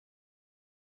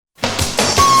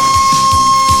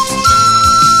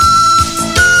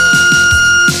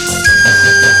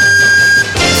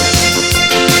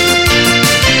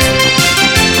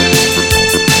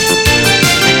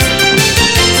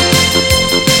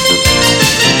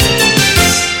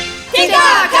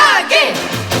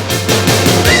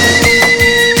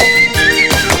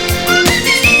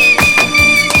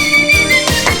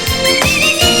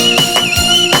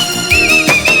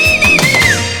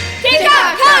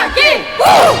TKKG!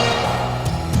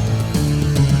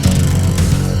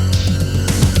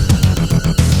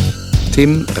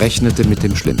 Tim rechnete mit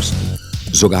dem Schlimmsten,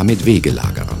 sogar mit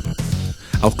Wegelagerern.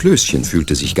 Auch Klößchen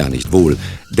fühlte sich gar nicht wohl,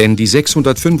 denn die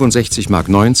 665,90 Mark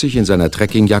in seiner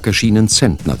Trekkingjacke schienen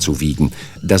Zentner zu wiegen.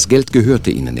 Das Geld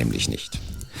gehörte ihnen nämlich nicht.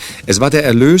 Es war der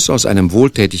Erlös aus einem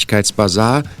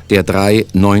Wohltätigkeitsbasar der 3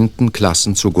 9.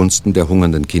 Klassen zugunsten der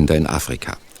hungernden Kinder in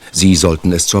Afrika. Sie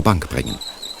sollten es zur Bank bringen.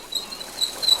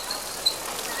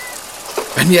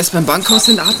 Wenn wir erst beim Bankhaus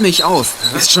sind, atme ich auf.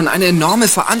 Das ist schon eine enorme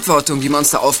Verantwortung, die man uns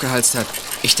da aufgehalst hat.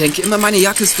 Ich denke immer, meine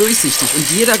Jacke ist durchsichtig und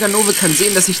jeder Ganove kann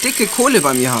sehen, dass ich dicke Kohle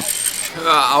bei mir habe.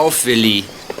 Hör auf, Willi.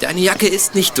 Deine Jacke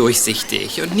ist nicht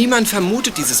durchsichtig und niemand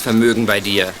vermutet dieses Vermögen bei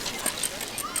dir.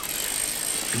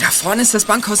 Da vorne ist das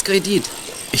Bankhaus Kredit.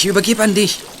 Ich übergebe an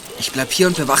dich. Ich bleib hier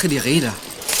und bewache die Räder.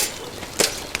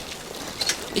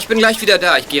 Ich bin gleich wieder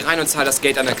da. Ich gehe rein und zahle das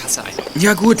Geld an der Kasse ein.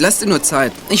 Ja gut, lass dir nur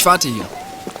Zeit. Ich warte hier.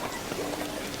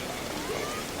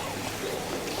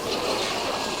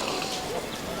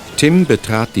 Tim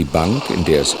betrat die Bank, in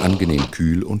der es angenehm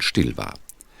kühl und still war.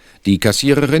 Die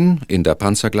Kassiererin in der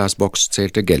Panzerglasbox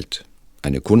zählte Geld.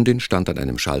 Eine Kundin stand an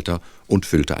einem Schalter und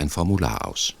füllte ein Formular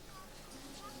aus.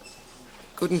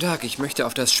 Guten Tag, ich möchte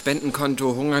auf das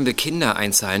Spendenkonto hungernde Kinder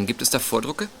einzahlen. Gibt es da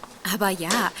Vordrucke? Aber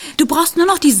ja, du brauchst nur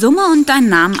noch die Summe und deinen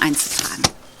Namen einzutragen.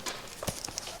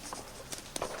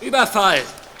 Überfall!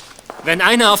 Wenn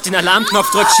einer auf den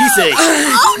Alarmknopf drückt, schieße ich.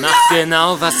 Mach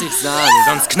genau, was ich sage,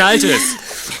 sonst knallt es.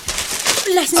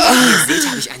 Lass mich. Ihr seht,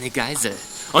 habe ich eine Geisel.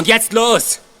 Und jetzt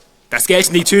los! Das Geld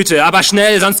in die Tüte, aber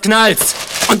schnell, sonst knallt's.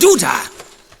 Und du da!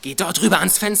 Geh dort rüber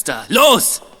ans Fenster.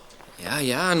 Los!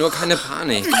 Ja, nur keine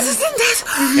Panik. Was ist denn das?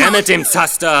 Her mit dem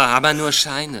Zaster, aber nur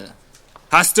Scheine.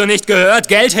 Hast du nicht gehört?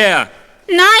 Geld her!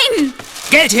 Nein!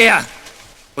 Geld her!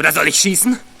 Oder soll ich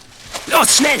schießen?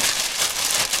 Los, schnell!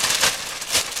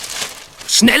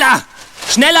 Schneller!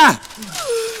 Schneller!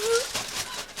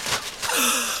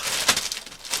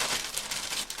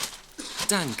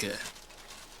 Danke.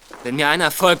 Wenn mir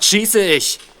einer folgt, schieße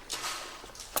ich.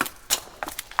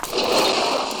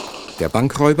 Der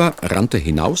Bankräuber rannte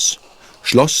hinaus,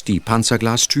 schloss die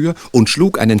Panzerglastür und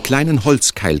schlug einen kleinen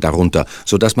Holzkeil darunter,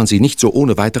 sodass man sie nicht so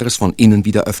ohne weiteres von innen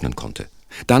wieder öffnen konnte.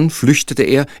 Dann flüchtete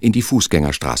er in die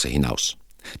Fußgängerstraße hinaus.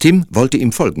 Tim wollte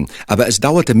ihm folgen, aber es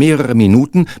dauerte mehrere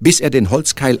Minuten, bis er den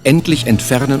Holzkeil endlich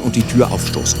entfernen und die Tür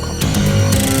aufstoßen konnte.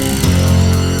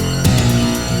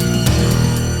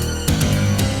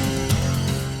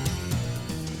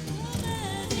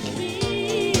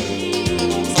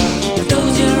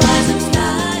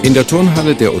 In der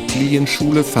Turnhalle der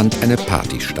Ottilienschule fand eine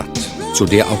Party statt, zu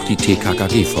der auch die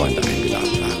TKKG-Freunde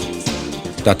eingeladen waren.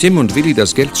 Da Tim und Willi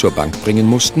das Geld zur Bank bringen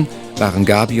mussten, waren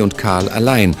Gabi und Karl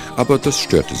allein, aber das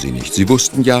störte sie nicht. Sie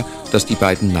wussten ja, dass die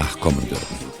beiden nachkommen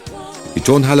würden. Die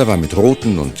Turnhalle war mit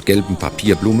roten und gelben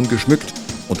Papierblumen geschmückt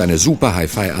und eine super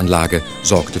Hi-Fi-Anlage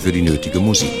sorgte für die nötige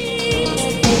Musik.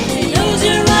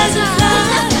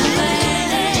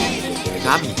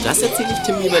 Gabi, das erzähle ich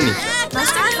Tim lieber nicht. Was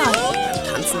denn, Karl?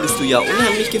 Beim Tanzen bist du ja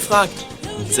unheimlich gefragt.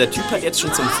 Und dieser Typ hat jetzt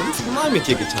schon zum 5. Mal mit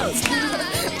dir getanzt.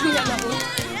 Ja, na gut.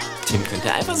 Tim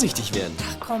könnte eifersüchtig werden.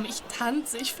 Ach komm, ich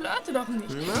tanze, ich flirte doch nicht.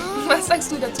 Was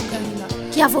sagst du dazu, Karina?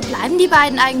 Ja, wo bleiben die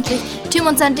beiden eigentlich? Tim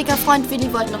und sein dicker Freund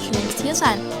Willi wollten doch schon längst hier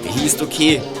sein. Willi ist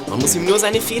okay. Man muss ihm nur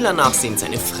seine Fehler nachsehen,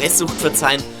 seine Fresssucht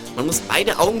verzeihen. Man muss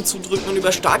beide Augen zudrücken und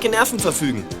über starke Nerven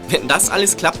verfügen. Wenn das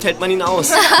alles klappt, hält man ihn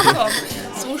aus. Komm,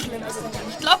 so schlimm ist es doch gar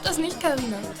nicht. Ich glaub das nicht,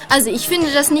 Karina. Also ich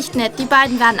finde das nicht nett. Die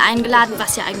beiden werden eingeladen,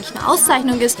 was ja eigentlich eine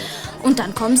Auszeichnung ist. Und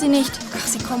dann kommen sie nicht. Ach,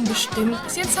 sie kommen bestimmt.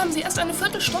 Bis jetzt haben sie erst eine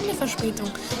Viertelstunde Verspätung.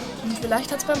 Und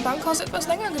vielleicht hat es beim Bankhaus etwas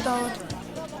länger gedauert.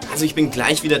 Also ich bin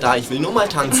gleich wieder da. Ich will nur mal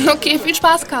tanzen. Okay, viel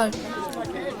Spaß, Karl.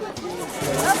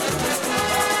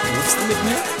 Willst du mit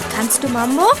mir? Kannst du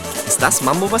Mambo? Ist das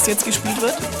Mambo, was jetzt gespielt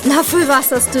wird? Na, für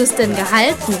was hast du es denn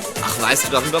gehalten? Ach, weißt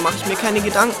du, darüber mache ich mir keine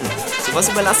Gedanken. Sowas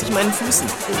überlasse ich meinen Füßen.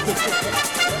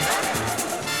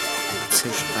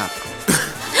 Zisch ab.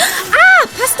 Ah,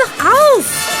 pass doch auf!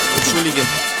 Entschuldige,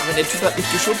 aber der Typ hat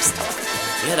mich geschubst.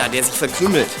 Der da, der sich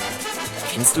verkrümelt.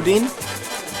 Kennst du den?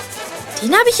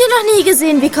 Den habe ich hier noch nie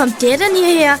gesehen. Wie kommt der denn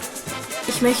hierher?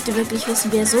 Ich möchte wirklich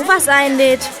wissen, wer sowas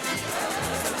einlädt.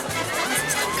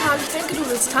 Karl, ich denke, du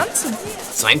willst tanzen.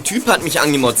 So ein Typ hat mich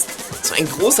angemotzt. So ein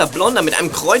großer Blonder mit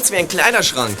einem Kreuz wie ein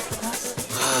Kleiderschrank.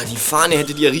 Ah, die Fahne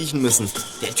hättet ihr riechen müssen.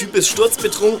 Der Typ ist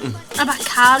sturzbetrunken. Aber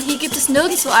Karl, hier gibt es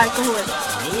nirgendwo Alkohol.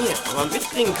 Nee, aber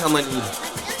mitbringen kann man ihn.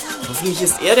 Hoffentlich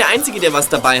ist er der Einzige, der was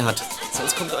dabei hat.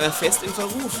 Sonst kommt euer Fest in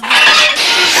Verruf.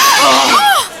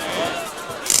 Oh!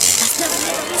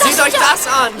 Seht euch das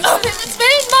an! Oh, Himmels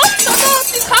Willen, Monster!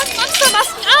 Die tragen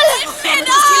Monstermasken alle!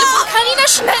 Das Telefon, Karina,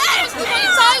 schnell!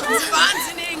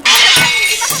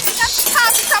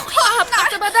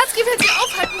 Tatzki will sie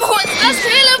aufhalten. Wo ist das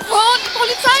Telefon? Die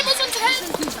Polizei muss uns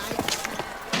helfen.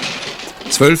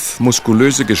 12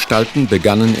 muskulöse Gestalten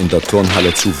begannen in der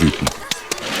Turnhalle zu wüten.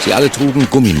 Sie alle trugen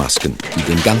Gummimasken, die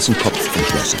den ganzen Kopf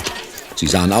umschlossen. Sie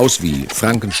sahen aus wie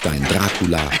Frankenstein,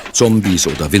 Dracula, Zombies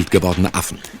oder wild gewordene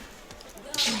Affen.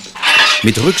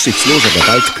 Mit rücksichtsloser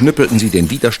Gewalt knüppelten sie den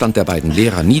Widerstand der beiden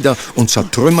Lehrer nieder und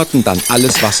zertrümmerten dann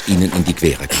alles, was ihnen in die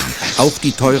Quere kam. Auch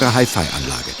die teure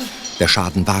Hi-Fi-Anlage. Der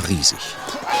Schaden war riesig.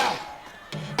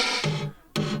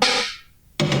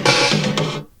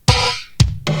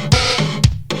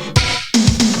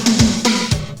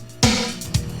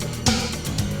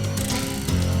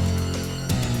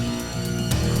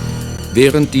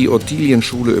 Während die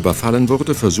Ottilienschule überfallen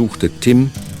wurde, versuchte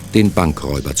Tim, den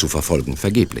Bankräuber zu verfolgen,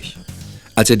 vergeblich.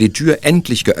 Als er die Tür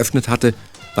endlich geöffnet hatte,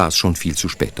 war es schon viel zu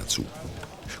spät dazu.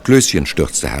 Klößchen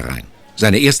stürzte herein.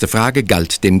 Seine erste Frage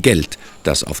galt dem Geld,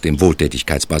 das auf dem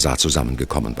Wohltätigkeitsbasar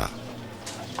zusammengekommen war.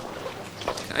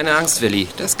 Keine Angst, Willi.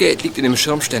 Das Geld liegt in dem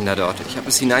Schirmständer dort. Ich habe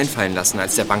es hineinfallen lassen,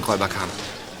 als der Bankräuber kam.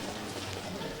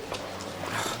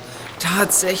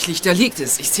 Tatsächlich, da liegt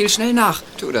es. Ich zähle schnell nach.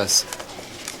 Tu das.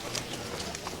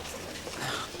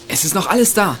 Es ist noch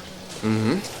alles da.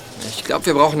 Ich glaube,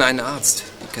 wir brauchen einen Arzt.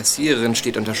 Die Kassiererin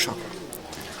steht unter Schock.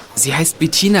 Sie heißt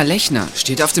Bettina Lechner.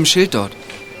 Steht auf dem Schild dort.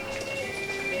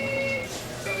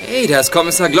 Hey, da ist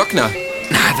Kommissar Glockner.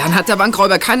 Na, dann hat der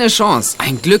Bankräuber keine Chance.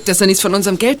 Ein Glück, dass er nichts von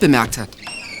unserem Geld bemerkt hat.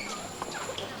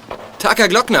 Tag, Herr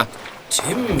Glockner.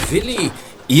 Tim, Willi,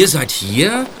 ihr seid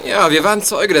hier? Ja, wir waren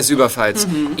Zeuge des Überfalls.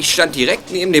 Ich stand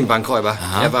direkt neben dem Bankräuber.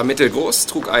 Aha. Er war mittelgroß,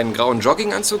 trug einen grauen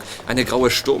Jogginganzug, eine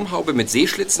graue Sturmhaube mit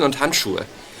Seeschlitzen und Handschuhe.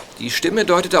 Die Stimme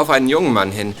deutete auf einen jungen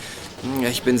Mann hin.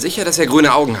 Ich bin sicher, dass er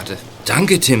grüne Augen hatte.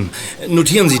 Danke, Tim.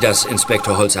 Notieren Sie das,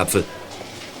 Inspektor Holzapfel.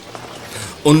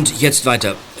 Und jetzt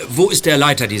weiter. Wo ist der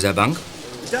Leiter dieser Bank?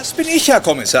 Das bin ich, Herr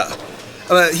Kommissar.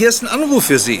 Aber hier ist ein Anruf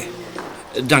für Sie.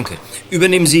 Danke.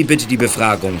 Übernehmen Sie bitte die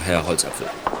Befragung, Herr Holzapfel.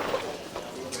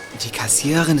 Die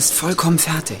Kassiererin ist vollkommen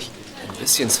fertig. Ein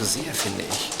bisschen zu sehr, finde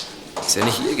ich. Ist ja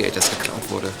nicht ihr Geld, das geklaut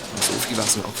wurde. Und so viel war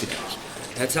es dann auch wieder nicht.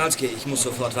 Herr Zalski, ich muss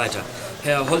sofort weiter.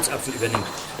 Herr Holzapfel übernimmt.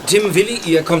 Tim, Willi,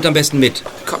 ihr kommt am besten mit.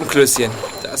 Komm, Klößchen.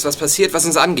 Da ist was passiert, was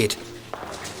uns angeht.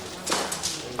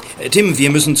 Tim, wir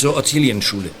müssen zur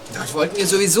Ottilienschule. Dort wollten wir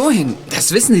sowieso hin.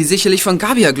 Das wissen Sie sicherlich von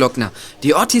Gabi, Herr Glockner.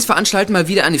 Die Ottis veranstalten mal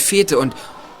wieder eine Fete und...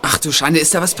 Ach du Schande,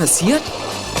 ist da was passiert?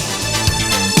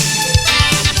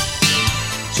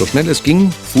 So schnell es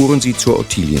ging, fuhren sie zur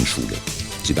Ottilienschule.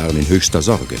 Sie waren in höchster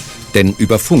Sorge, denn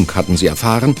über Funk hatten sie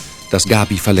erfahren, dass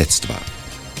Gabi verletzt war.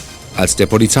 Als der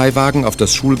Polizeiwagen auf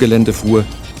das Schulgelände fuhr,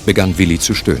 begann Willi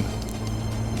zu stöhnen.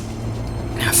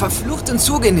 Ja, verflucht und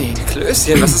zugenäht.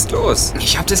 Klößchen, was ist los?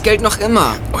 Ich hab das Geld noch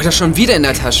immer. Oder schon wieder in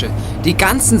der Tasche. Die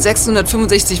ganzen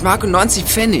 665 Mark und 90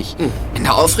 Pfennig. In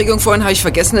der Aufregung vorhin habe ich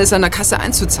vergessen, es an der Kasse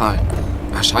einzuzahlen.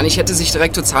 Wahrscheinlich hätte sich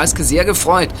Direktor Zalske sehr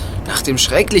gefreut. Nach dem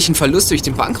schrecklichen Verlust durch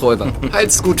den Bankräuber.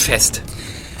 Halt's gut fest.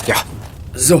 Ja.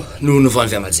 So, nun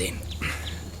wollen wir mal sehen.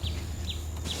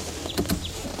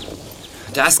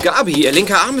 Da ist Gabi. Ihr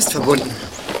linker Arm ist verbunden.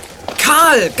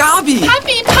 Karl! Gabi!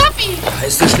 Papi!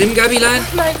 Ist das schlimm, Gabilein?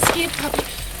 Nein, es geht, Papi.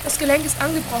 Das Gelenk ist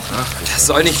angebrochen. Das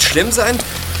soll nicht schlimm sein.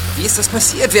 Wie ist das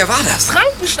passiert? Wer war das?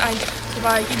 Frankenstein. So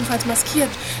war er jedenfalls maskiert.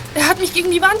 Er hat mich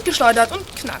gegen die Wand geschleudert und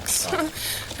knacks.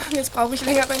 Jetzt brauche ich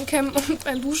länger beim Campen und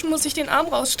beim Duschen muss ich den Arm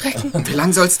rausstrecken. Wie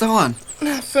lange soll's dauern?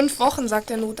 5 Wochen, sagt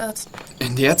der Notarzt.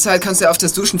 In der Zeit kannst du auf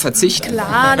das Duschen verzichten.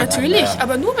 Klar, natürlich.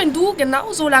 Aber nur, wenn du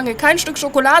genau so lange kein Stück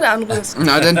Schokolade anrührst.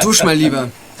 Na, dann dusch mal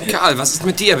lieber. Karl, was ist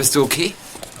mit dir? Bist du okay?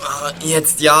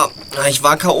 Jetzt ja. Ich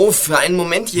war K.O. für einen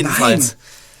Moment jedenfalls. Nein.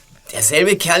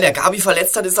 Derselbe Kerl, der Gabi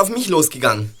verletzt hat, ist auf mich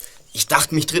losgegangen. Ich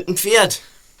dachte, mich tritt ein Pferd.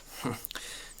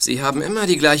 Sie haben immer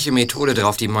die gleiche Methode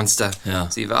drauf, die Monster. Ja.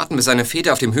 Sie warten, bis eine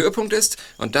Fete auf dem Höhepunkt ist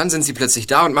und dann sind sie plötzlich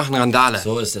da und machen Randale.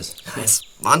 So ist es. Es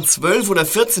waren 12 oder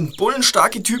 14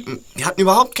 bullenstarke Typen. Wir hatten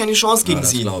überhaupt keine Chance gegen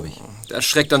sie. glaube ich. Das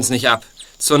schreckt uns nicht ab.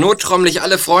 Zur Not trommel ich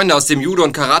alle Freunde aus dem Judo-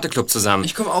 und Karate-Club zusammen.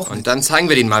 Ich komm auch mit. Und dann zeigen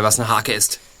wir denen mal, was eine Hake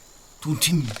ist. Du,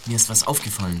 Tim, mir ist was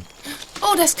aufgefallen.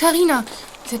 Oh, das ist Carina.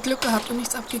 Sie hat Glück gehabt und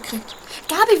nichts abgekriegt.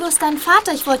 Gabi, wo ist dein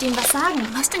Vater? Ich wollte ihm was sagen.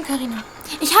 Was denn, Carina?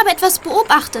 Ich habe etwas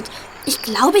beobachtet. Ich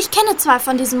glaube, ich kenne 2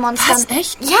 von diesen Monstern. Was,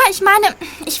 echt? Ja, ich meine,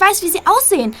 ich weiß, wie sie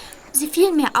aussehen. Sie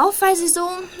fielen mir auf, weil sie so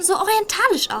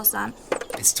orientalisch aussahen.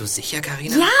 Bist du sicher,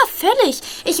 Carina? Ja, völlig.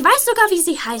 Ich weiß sogar, wie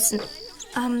sie heißen.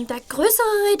 Der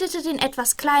Größere redete den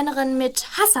etwas Kleineren mit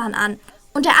Hassan an.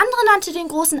 Und der andere nannte den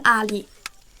Großen Ali.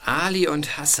 Ali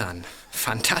und Hassan.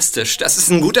 Fantastisch, das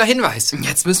ist ein guter Hinweis.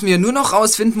 Jetzt müssen wir nur noch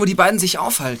rausfinden, wo die beiden sich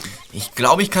aufhalten. Ich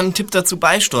glaube, ich kann einen Tipp dazu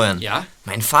beisteuern. Ja?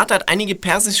 Mein Vater hat einige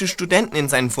persische Studenten in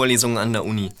seinen Vorlesungen an der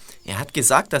Uni. Er hat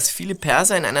gesagt, dass viele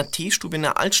Perser in einer Teestube in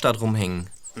der Altstadt rumhängen.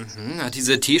 Hat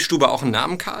diese Teestube auch einen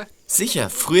Namen, Karl?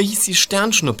 Sicher, früher hieß sie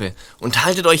Sternschnuppe. Und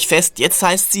haltet euch fest, jetzt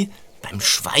heißt sie beim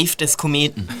Schweif des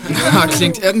Kometen.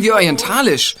 Klingt irgendwie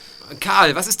orientalisch.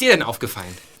 Karl, was ist dir denn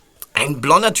aufgefallen? Ein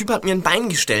blonder Typ hat mir ein Bein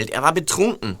gestellt. Er war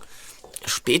betrunken.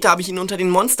 Später habe ich ihn unter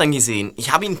den Monstern gesehen.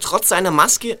 Ich habe ihn trotz seiner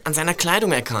Maske an seiner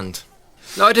Kleidung erkannt.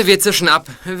 Leute, wir zischen ab.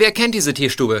 Wer kennt diese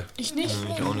Teestube? Ich nicht.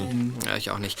 Ich auch nicht. Ja,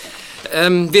 ich auch nicht.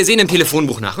 Wir sehen im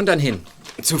Telefonbuch nach und dann hin.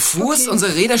 Zu Fuß? Okay.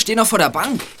 Unsere Räder stehen noch vor der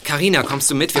Bank. Carina,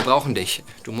 kommst du mit? Wir brauchen dich.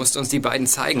 Du musst uns die beiden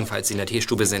zeigen, falls sie in der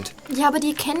Teestube sind. Ja, aber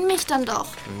die kennen mich dann doch.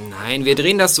 Nein, wir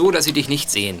drehen das so, dass sie dich nicht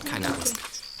sehen. Keine Angst.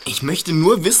 Ich möchte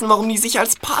nur wissen, warum die sich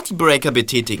als Partybreaker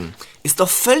betätigen. Ist doch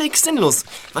völlig sinnlos.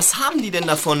 Was haben die denn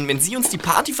davon, wenn sie uns die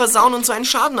Party versauen und so einen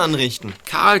Schaden anrichten?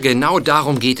 Karl, genau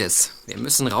darum geht es. Wir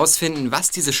müssen rausfinden, was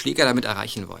diese Schläger damit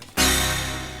erreichen wollen.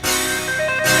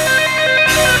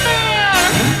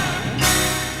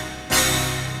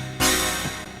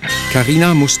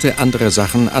 Carina musste andere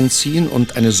Sachen anziehen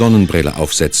und eine Sonnenbrille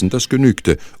aufsetzen. Das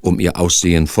genügte, um ihr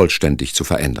Aussehen vollständig zu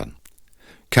verändern.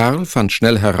 Karl fand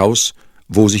schnell heraus,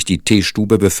 wo sich die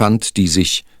Teestube befand, die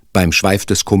sich beim Schweif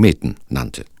des Kometen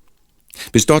nannte.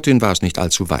 Bis dorthin war es nicht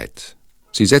allzu weit.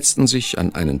 Sie setzten sich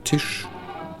an einen Tisch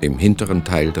im hinteren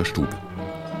Teil der Stube.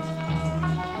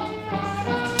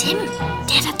 Tim,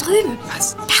 der da drüben.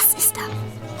 Was? Das ist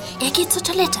er. Er geht zur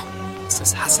Toilette. Ist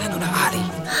das Hassan oder Ali?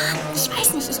 Ich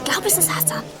weiß nicht, ich glaube, es ist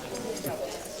Hassan.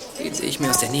 Den sehe ich mir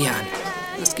aus der Nähe an.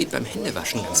 Das geht beim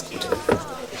Händewaschen ganz gut.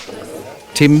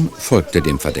 Tim folgte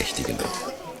dem Verdächtigen.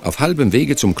 Auf halbem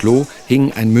Wege zum Klo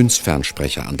hing ein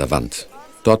Münzfernsprecher an der Wand.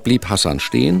 Dort blieb Hassan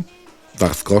stehen,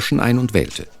 warf Groschen ein und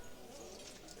wählte.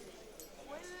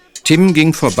 Tim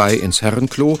ging vorbei ins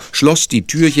Herrenklo, schloss die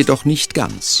Tür jedoch nicht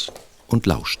ganz und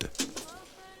lauschte.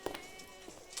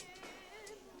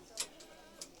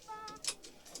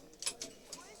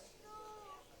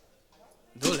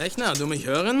 Du Lechner, du mich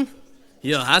hören?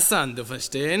 Hier Hassan, du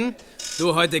verstehen?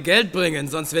 Du heute Geld bringen,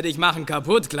 sonst werde ich machen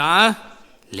kaputt, klar?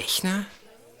 Lechner?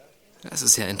 Das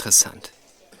ist ja interessant.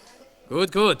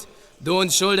 Gut, gut. Du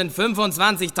uns schulden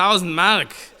 25.000 Mark.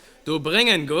 Du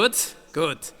bringen, gut?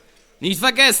 Gut. Nicht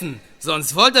vergessen,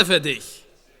 sonst Folter für dich.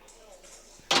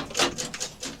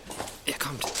 Er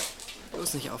kommt.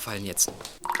 Bloß nicht auffallen jetzt.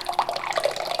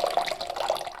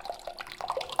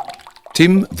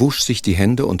 Tim wusch sich die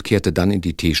Hände und kehrte dann in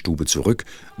die Teestube zurück,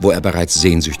 wo er bereits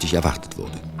sehnsüchtig erwartet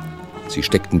wurde. Sie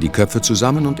steckten die Köpfe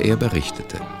zusammen und er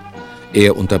berichtete.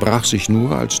 Er unterbrach sich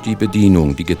nur, als die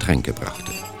Bedienung die Getränke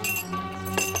brachte.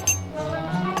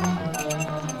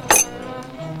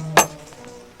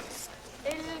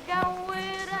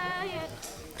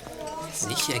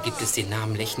 Sicher gibt es den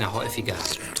Namen Lechner häufiger.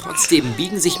 Trotzdem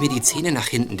biegen sich mir die Zähne nach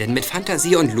hinten, denn mit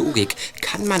Fantasie und Logik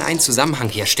kann man einen Zusammenhang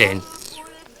herstellen.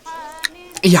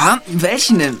 Ja,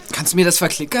 welchen denn? Kannst du mir das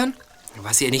verklickern?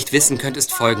 Was ihr nicht wissen könnt,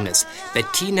 ist Folgendes.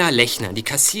 Bettina Lechner, die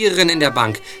Kassiererin in der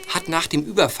Bank, hat nach dem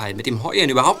Überfall mit dem Heulen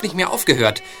überhaupt nicht mehr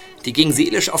aufgehört. Die ging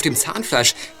seelisch auf dem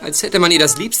Zahnfleisch, als hätte man ihr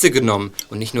das Liebste genommen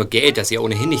und nicht nur Geld, das ihr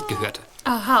ohnehin nicht gehörte.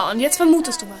 Aha, und jetzt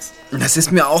vermutest du was. Das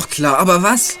ist mir auch klar, aber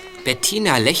was?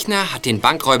 Bettina Lechner hat den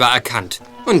Bankräuber erkannt.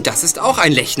 Und das ist auch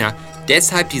ein Lechner.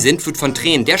 Deshalb die Sintflut von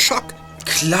Tränen, der Schock.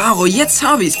 Klaro, jetzt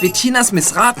habe ich's. Bettinas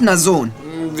missratener Sohn.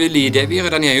 Willi, der wäre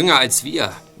dann ja jünger als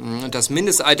wir. Und das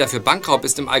Mindestalter für Bankraub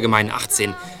ist im Allgemeinen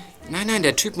 18. Nein,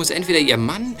 der Typ muss entweder ihr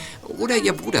Mann oder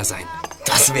ihr Bruder sein.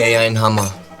 Das wäre ja ein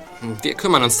Hammer. Wir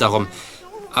kümmern uns darum.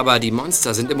 Aber die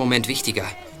Monster sind im Moment wichtiger.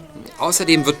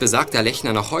 Außerdem wird besagter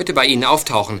Lechner noch heute bei Ihnen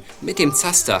auftauchen. Mit dem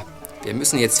Zaster. Wir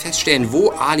müssen jetzt feststellen, wo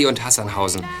Ali und Hassan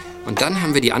hausen. Und dann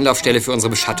haben wir die Anlaufstelle für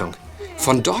unsere Beschattung.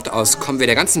 Von dort aus kommen wir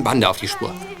der ganzen Bande auf die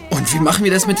Spur. Und wie machen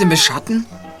wir das mit dem Beschatten?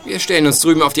 Wir stellen uns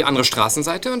drüben auf die andere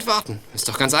Straßenseite und warten. Ist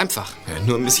doch ganz einfach. Ja,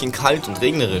 nur ein bisschen kalt und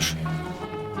regnerisch.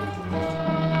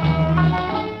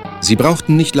 Sie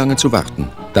brauchten nicht lange zu warten.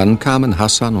 Dann kamen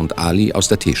Hassan und Ali aus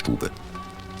der Teestube.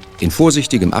 In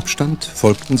vorsichtigem Abstand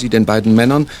folgten sie den beiden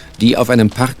Männern, die auf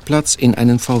einem Parkplatz in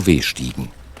einen VW stiegen.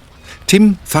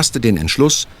 Tim fasste den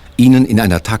Entschluss, ihnen in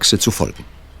einer Taxe zu folgen.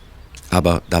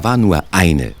 Aber da war nur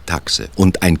eine Taxe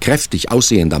und ein kräftig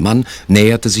aussehender Mann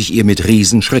näherte sich ihr mit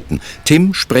Riesenschritten.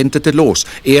 Tim sprintete los.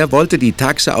 Er wollte die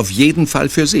Taxe auf jeden Fall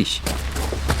für sich.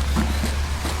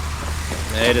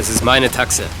 Hey, das ist meine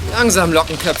Taxe. Langsam,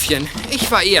 Lockenköpfchen.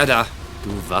 Ich war eher da.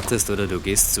 Du wartest oder du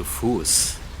gehst zu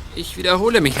Fuß. Ich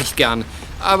wiederhole mich nicht gern,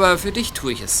 aber für dich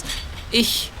tue ich es.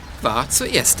 Ich war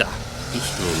zuerst da.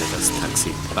 Ich nehme das Taxi,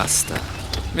 basta.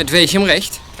 Mit welchem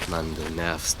Recht? Mann, du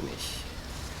nervst mich.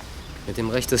 Mit dem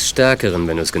Recht des Stärkeren,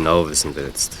 wenn du es genau wissen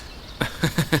willst.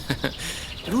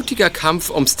 Blutiger Kampf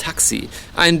ums Taxi.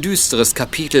 Ein düsteres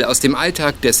Kapitel aus dem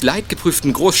Alltag des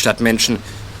leidgeprüften Großstadtmenschen.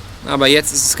 Aber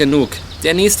jetzt ist es genug.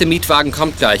 Der nächste Mietwagen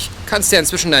kommt gleich. Kannst ja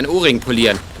inzwischen deinen Ohrring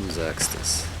polieren. Du sagst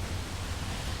es.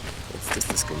 Jetzt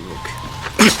ist es genug.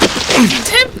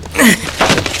 Tim!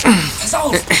 Pass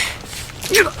auf!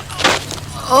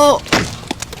 Oh!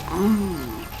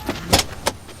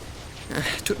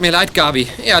 Tut mir leid, Gabi.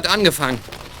 Er hat angefangen.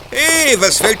 Hey,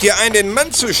 was fällt dir ein, den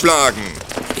Mann zu schlagen?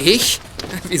 Ich?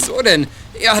 Wieso denn?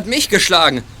 Er hat mich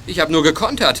geschlagen. Ich habe nur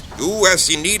gekontert. Du hast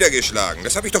ihn niedergeschlagen,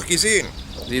 das habe ich doch gesehen.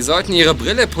 Sie sollten Ihre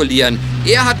Brille polieren.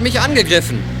 Er hat mich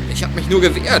angegriffen. Ich habe mich nur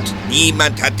gewehrt.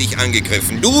 Niemand hat dich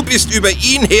angegriffen. Du bist über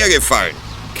ihn hergefallen.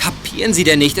 Kapieren Sie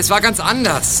denn nicht? Es war ganz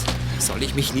anders. Soll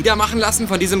ich mich niedermachen lassen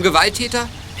von diesem Gewalttäter?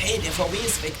 Hey, der VW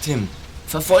ist weg, Tim.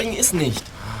 Verfolgen ist nicht.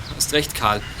 Hast recht,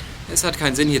 Karl. Es hat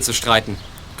keinen Sinn, hier zu streiten.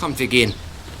 Kommt, wir gehen.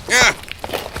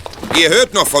 Ja, ihr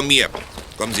hört noch von mir.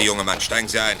 Kommen Sie, junger Mann, steigen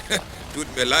Sie ein.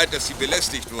 Tut mir leid, dass Sie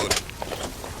belästigt wurden.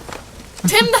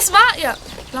 Tim, das war er.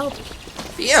 Glaub ich.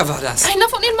 Wer war das? Einer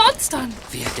von den Monstern.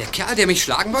 Wer? Der Kerl, der mich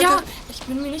schlagen wollte? Ja, ich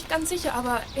bin mir nicht ganz sicher,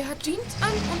 aber er hat Jeans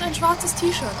an und ein schwarzes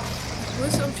T-Shirt. Nach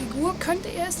Größe und Figur könnte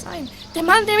er es sein. Der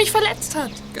Mann, der mich verletzt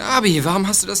hat. Gabi, warum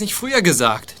hast du das nicht früher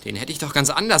gesagt? Den hätte ich doch ganz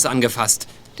anders angefasst.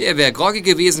 Der wäre groggy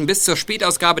gewesen bis zur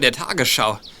Spätausgabe der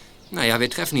Tagesschau. Naja, wir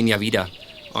treffen ihn ja wieder.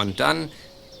 Und dann...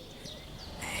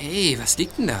 Hey, was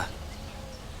liegt denn da?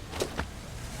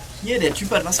 Hier, der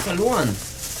Typ hat was verloren.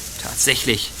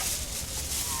 Tatsächlich.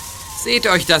 Seht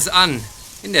euch das an.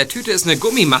 In der Tüte ist eine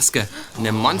Gummimaske.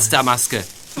 Eine Monstermaske.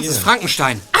 Das ist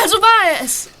Frankenstein. Also war er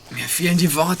es. Mir fehlen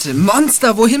die Worte.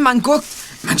 Monster, wohin man guckt.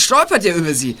 Man stolpert ja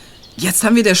über sie. Jetzt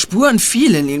haben wir der Spuren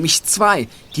viele, nämlich 2.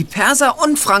 Die Perser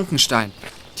und Frankenstein.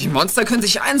 Die Monster können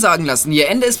sich einsagen lassen. Ihr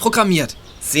Ende ist programmiert.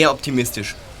 Sehr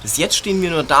optimistisch. Bis jetzt stehen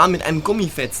wir nur da mit einem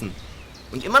Gummifetzen.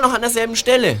 Und immer noch an derselben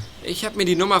Stelle. Ich habe mir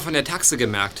die Nummer von der Taxe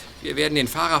gemerkt. Wir werden den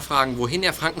Fahrer fragen, wohin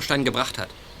er Frankenstein gebracht hat.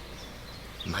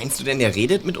 Meinst du denn, der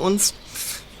redet mit uns?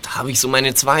 Da habe ich so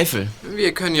meine Zweifel.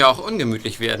 Wir können ja auch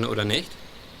ungemütlich werden, oder nicht?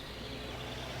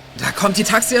 Da kommt die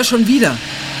Taxe ja schon wieder.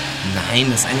 Nein,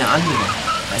 das ist eine andere.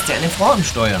 Da ist ja eine Frau am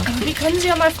Steuer. Aber wir können sie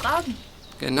ja mal fragen.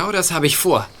 Genau das habe ich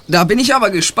vor. Da bin ich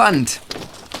aber gespannt.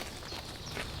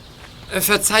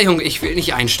 Verzeihung, ich will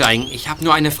nicht einsteigen. Ich habe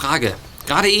nur eine Frage.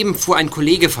 Gerade eben fuhr ein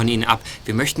Kollege von Ihnen ab.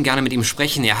 Wir möchten gerne mit ihm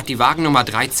sprechen. Er hat die Wagennummer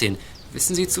 13.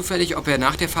 Wissen Sie zufällig, ob er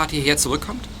nach der Fahrt hierher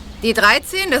zurückkommt? Die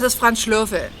 13, das ist Franz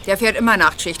Schlürfel. Der fährt immer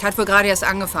Nachtschicht, hat wohl gerade erst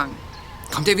angefangen.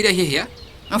 Kommt er wieder hierher?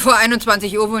 Vor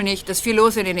 21 Uhr wohl nicht. Ist viel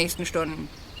los in den nächsten Stunden.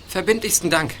 Verbindlichsten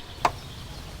Dank.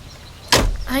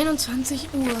 21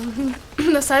 Uhr.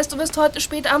 Das heißt, du wirst heute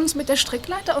spät abends mit der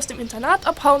Strickleiter aus dem Internat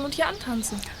abhauen und hier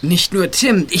antanzen. Nicht nur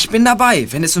Tim, ich bin dabei.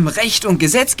 Wenn es um Recht und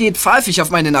Gesetz geht, pfeife ich auf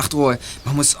meine Nachtruhe.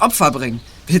 Man muss Opfer bringen.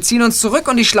 Wir ziehen uns zurück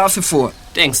und ich schlafe vor.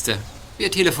 Denkste,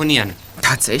 wir telefonieren.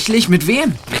 Tatsächlich? Mit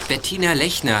wem? Mit Bettina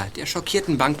Lechner, der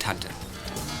schockierten Banktante.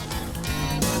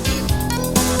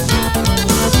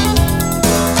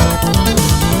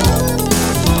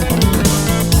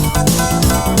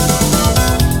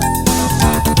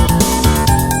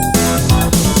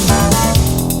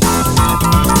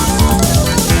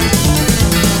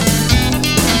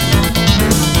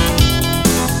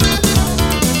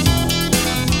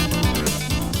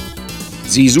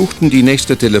 Sie suchten die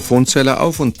nächste Telefonzelle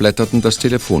auf und blätterten das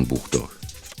Telefonbuch durch.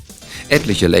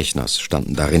 Etliche Lechners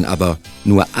standen darin, aber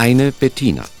nur eine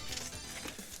Bettina.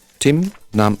 Tim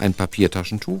nahm ein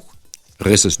Papiertaschentuch,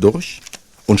 riss es durch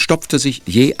und stopfte sich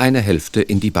je eine Hälfte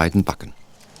in die beiden Backen.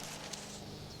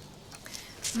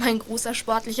 Mein großer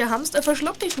sportlicher Hamster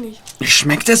verschluckt dich nicht.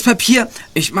 Schmeckt das Papier?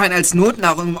 Ich meine als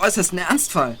Notnahrung im äußersten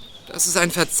Ernstfall. Das ist ein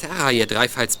Verzerrer, Ihr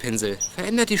Dreifaltspinsel.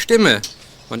 Verändert die Stimme.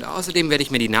 Und außerdem werde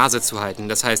ich mir die Nase zuhalten.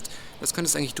 Das heißt, das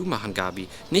könntest eigentlich du machen, Gabi.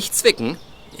 Nicht zwicken.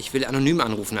 Ich will anonym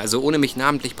anrufen, also ohne mich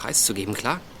namentlich preiszugeben,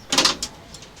 klar?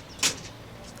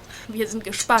 Wir sind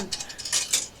gespannt.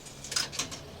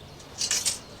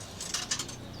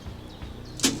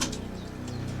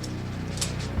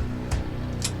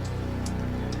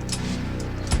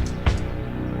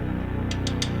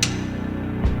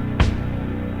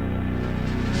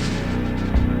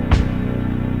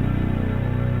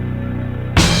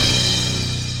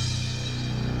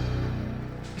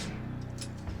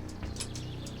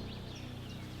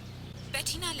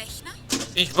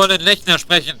 Ich wolle Lechner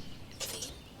sprechen.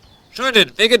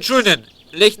 Schulden, wegen Schulden.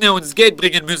 Lechner uns Geld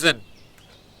bringen müssen.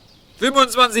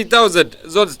 25.000,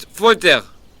 sonst Folter.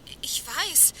 Ich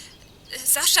weiß.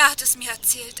 Sascha hat es mir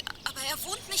erzählt. Aber er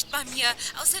wohnt nicht bei mir.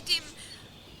 Außerdem...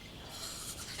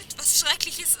 Was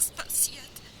Schreckliches ist passiert.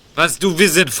 Was du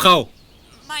wissen, Frau?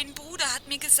 Mein Bruder hat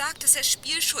mir gesagt, dass er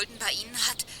Spielschulden bei Ihnen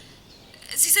hat.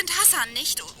 Sie sind Hassan,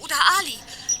 nicht? Oder Ali.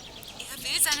 Er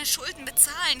will seine Schulden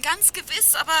bezahlen, ganz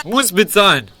gewiss, aber... Muss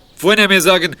bezahlen. Vorhin er mir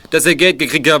sagen, dass er Geld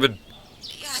gekriegt haben.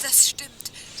 Ja, das stimmt.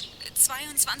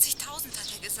 22.000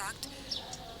 hat er gesagt.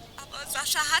 Aber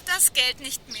Sascha hat das Geld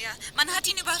nicht mehr. Man hat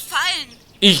ihn überfallen.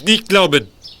 Ich nicht glauben.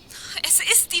 Es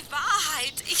ist die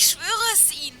Wahrheit. Ich schwöre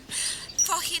es Ihnen.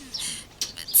 Vorhin.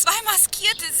 2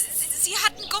 Maskierte. Sie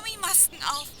hatten Gummimasken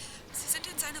auf. Sie sind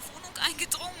in seine Wohnung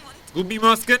eingedrungen und...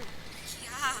 Gummimasken?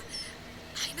 Ja.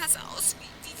 Einer sah aus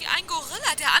wie ein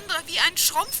Gorilla, der andere wie ein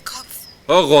Schrumpfkopf.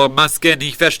 Horrormasken,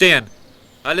 ich verstehen.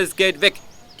 Alles Geld weg.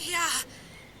 Ja.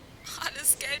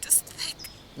 Alles Geld ist weg.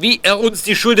 Wie er uns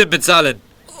die Schulden bezahlen?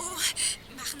 Oh,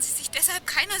 machen Sie sich deshalb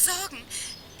keine Sorgen.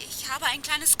 Ich habe ein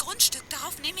kleines Grundstück,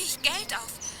 darauf nehme ich Geld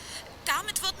auf.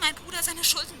 Damit wird mein Bruder seine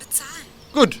Schulden bezahlen.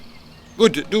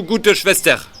 Gut, du gute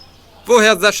Schwester.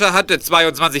 Woher Sascha hatte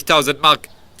 22.000 Mark?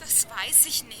 Das weiß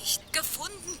ich nicht.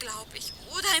 Gefunden, glaube ich.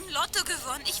 Oder im Lotto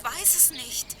gewonnen, ich weiß es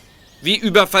nicht. Wie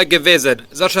Überfall gewesen?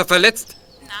 Sascha verletzt?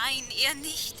 Nein, er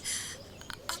nicht.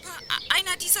 Aber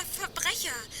einer dieser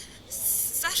Verbrecher.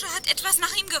 Sascha hat etwas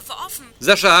nach ihm geworfen.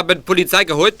 Sascha haben Polizei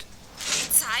geholt?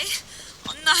 Polizei?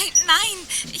 Oh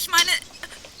nein. Ich meine...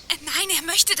 Nein, er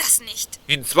möchte das nicht.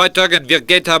 In 2 Tagen wird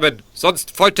Geld haben,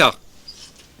 sonst Folter.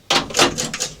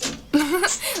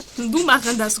 Du machst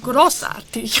das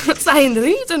großartig. Sei eine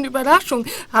riesen Überraschung.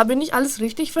 Habe nicht alles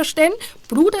richtig verstanden?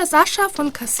 Bruder Sascha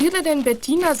von Kassiererin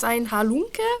Bettina sein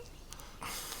Halunke?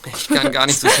 Ich kann gar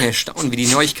nicht so schnell staunen, wie die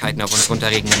Neuigkeiten auf uns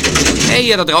runterregnen. Hey,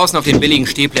 ihr da draußen auf den billigen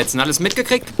Stehplätzen, alles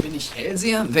mitgekriegt? Bin ich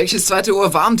Hellseher? Welches 2.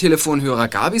 Ohr war am Telefonhörer?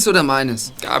 Gabis oder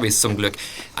meines? Gabis zum Glück.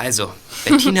 Also,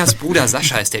 Bettinas Bruder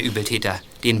Sascha ist der Übeltäter.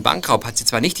 Den Bankraub hat sie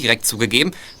zwar nicht direkt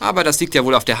zugegeben, aber das liegt ja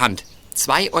wohl auf der Hand.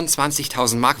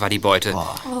 22.000 Mark war die Beute.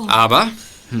 Oh. Aber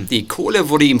die Kohle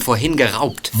wurde ihm vorhin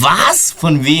geraubt. Was?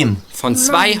 Von wem? Von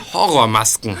 2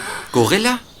 Horrormasken.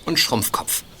 Gorilla und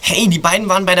Schrumpfkopf. Hey, die beiden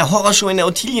waren bei der Horrorshow in der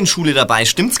Ottilienschule dabei.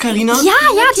 Stimmt's, Carina? Ja,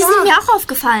 die sind mir auch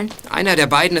aufgefallen. Einer der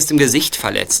beiden ist im Gesicht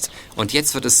verletzt. Und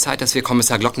jetzt wird es Zeit, dass wir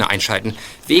Kommissar Glockner einschalten.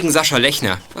 Wegen Sascha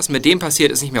Lechner. Was mit dem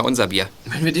passiert, ist nicht mehr unser Bier.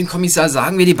 Wenn wir dem Kommissar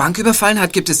sagen, wer die Bank überfallen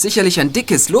hat, gibt es sicherlich ein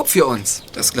dickes Lob für uns.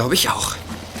 Das glaube ich auch.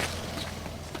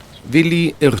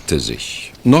 Willi irrte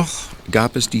sich. Noch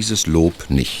gab es dieses Lob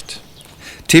nicht.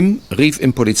 Tim rief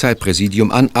im Polizeipräsidium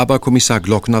an, aber Kommissar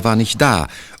Glockner war nicht da.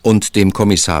 Und dem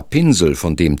Kommissar Pinsel,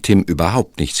 von dem Tim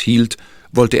überhaupt nichts hielt,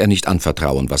 wollte er nicht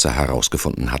anvertrauen, was er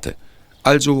herausgefunden hatte.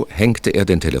 Also hängte er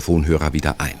den Telefonhörer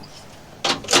wieder ein.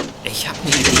 Ich habe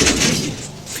eine Idee.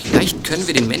 Vielleicht können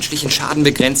wir den menschlichen Schaden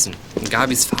begrenzen.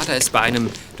 Gabis Vater ist bei einem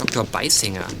Dr.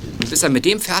 Beissinger. Und bis er mit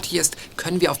dem fertig ist,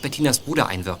 können wir auf Bettinas Bruder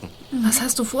einwirken. Was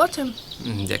hast du vor, Tim?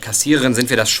 Der Kassiererin sind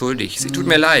wir das schuldig. Sie tut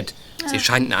mir leid. Sie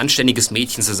scheint ein anständiges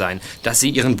Mädchen zu sein. Dass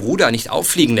sie ihren Bruder nicht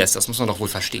auffliegen lässt, das muss man doch wohl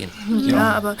verstehen.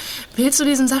 Ja, aber willst du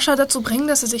diesen Sascha dazu bringen,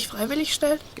 dass er sich freiwillig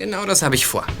stellt? Genau das habe ich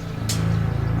vor.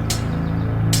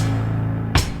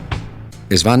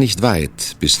 Es war nicht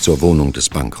weit bis zur Wohnung des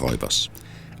Bankräubers.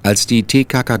 Als die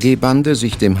TKKG-Bande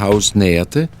sich dem Haus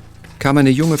näherte, kam eine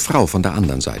junge Frau von der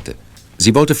anderen Seite.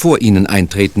 Sie wollte vor ihnen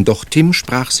eintreten, doch Tim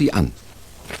sprach sie an.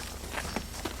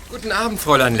 Guten Abend,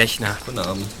 Fräulein Lechner. Guten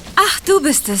Abend. Ach, du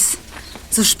bist es.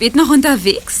 So spät noch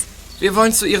unterwegs? Wir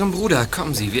wollen zu Ihrem Bruder.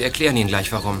 Kommen Sie, wir erklären Ihnen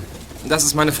gleich, warum. Das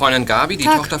ist meine Freundin Gabi, die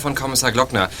Tochter von Kommissar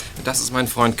Glockner. Das ist mein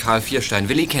Freund Karl Vierstein.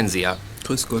 Willi kennen Sie ja.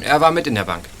 Grüß Gott. Er war mit in der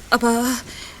Bank. Aber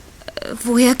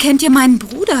woher kennt ihr meinen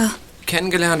Bruder?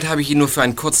 Kennengelernt habe ich ihn nur für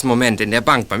einen kurzen Moment in der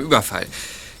Bank beim Überfall.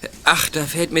 Ach, da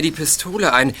fällt mir die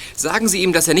Pistole ein. Sagen Sie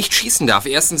ihm, dass er nicht schießen darf.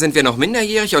 Erstens sind wir noch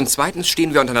minderjährig und zweitens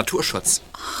stehen wir unter Naturschutz.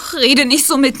 Ach, rede nicht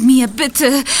so mit mir,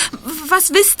 bitte. Was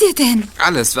wisst ihr denn?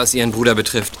 Alles, was Ihren Bruder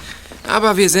betrifft.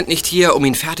 Aber wir sind nicht hier, um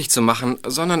ihn fertig zu machen,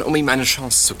 sondern um ihm eine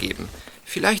Chance zu geben.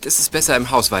 Vielleicht ist es besser, im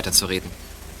Haus weiterzureden.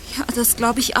 Ja, das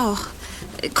glaube ich auch.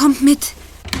 Kommt mit.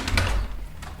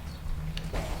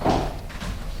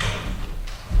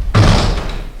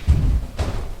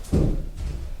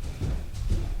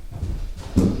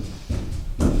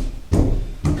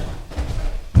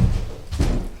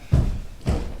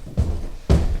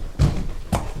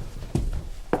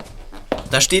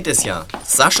 Da steht es ja.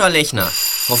 Sascha Lechner.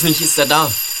 Hoffentlich ist er da.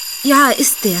 Ja,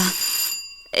 ist der.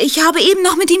 Ich habe eben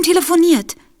noch mit ihm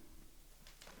telefoniert.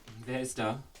 Wer ist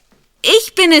da?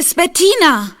 Ich bin es,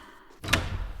 Bettina.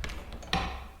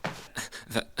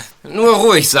 Nur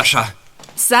ruhig, Sascha.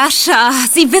 Sascha,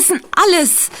 Sie wissen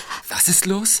alles. Was ist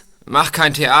los? Mach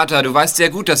kein Theater. Du weißt sehr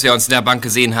gut, dass wir uns in der Bank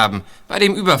gesehen haben. Bei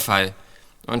dem Überfall.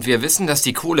 Und wir wissen, dass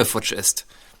die Kohle futsch ist.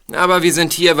 Aber wir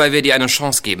sind hier, weil wir dir eine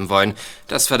Chance geben wollen.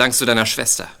 Das verdankst du deiner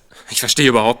Schwester. Ich verstehe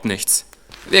überhaupt nichts.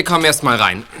 Wir kommen erst mal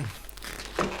rein.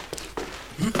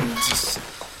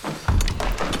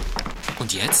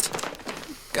 Und jetzt?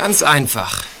 Ganz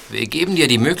einfach. Wir geben dir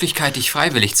die Möglichkeit, dich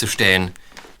freiwillig zu stellen.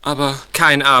 Aber...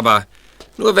 Kein Aber.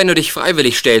 Nur wenn du dich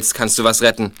freiwillig stellst, kannst du was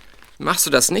retten. Machst du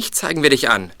das nicht, zeigen wir dich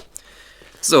an.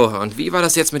 So, und wie war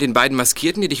das jetzt mit den beiden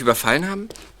Maskierten, die dich überfallen haben?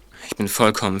 Ich bin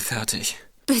vollkommen fertig.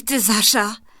 Bitte,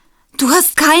 Sascha. Du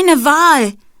hast keine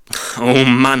Wahl. Oh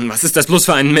Mann, was ist das bloß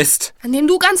für ein Mist? An dem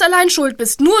du ganz allein schuld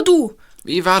bist. Nur du.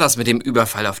 Wie war das mit dem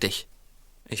Überfall auf dich?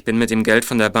 Ich bin mit dem Geld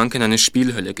von der Bank in eine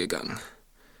Spielhölle gegangen.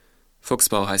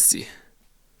 Fuchsbau heißt sie.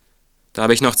 Da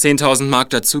habe ich noch 10.000 Mark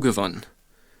dazu gewonnen.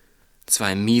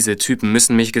 2 miese Typen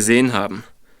müssen mich gesehen haben.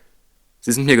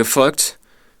 Sie sind mir gefolgt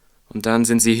und dann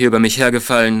sind sie hier über mich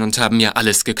hergefallen und haben mir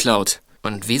alles geklaut.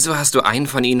 Und wieso hast du einen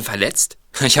von ihnen verletzt?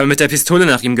 Ich habe mit der Pistole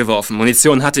nach ihm geworfen.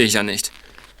 Munition hatte ich ja nicht.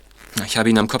 Ich habe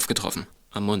ihn am Kopf getroffen.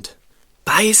 Am Mund.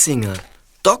 Beisinger.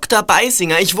 Dr.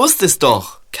 Beisinger, ich wusste es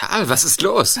doch. Karl, was ist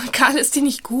los? Karl, ist dir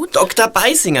nicht gut? Dr.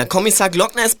 Beisinger. Kommissar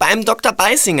Glockner ist bei einem Dr.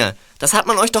 Beisinger. Das hat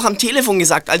man euch doch am Telefon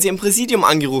gesagt, als ihr im Präsidium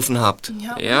angerufen habt.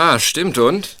 Ja, stimmt,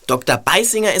 und? Dr.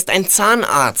 Beisinger ist ein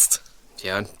Zahnarzt.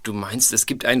 Ja, du meinst, es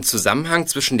gibt einen Zusammenhang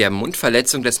zwischen der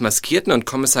Mundverletzung des Maskierten und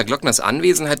Kommissar Glockners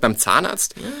Anwesenheit beim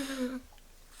Zahnarzt?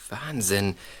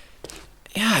 Wahnsinn.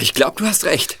 Ja, ich glaube, du hast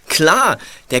recht. Klar,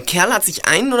 der Kerl hat sich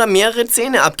einen oder mehrere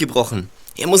Zähne abgebrochen.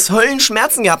 Er muss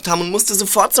Höllenschmerzen gehabt haben und musste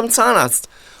sofort zum Zahnarzt.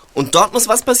 Und dort muss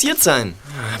was passiert sein.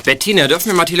 Bettina, dürfen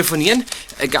wir mal telefonieren?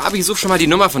 Gabi, such schon mal die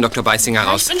Nummer von Dr. Beisinger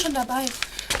raus. Ich bin schon dabei.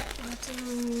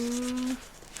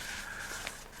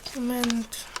 Moment.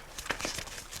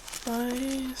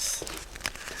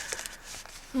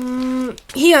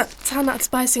 Hier,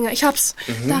 Zahnarzt Beisinger, ich hab's.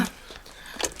 Da.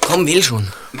 Komm, wähl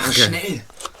schon. Mach schnell.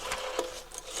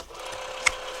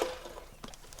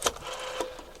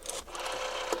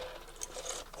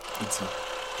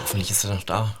 Hoffentlich ist er noch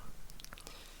da.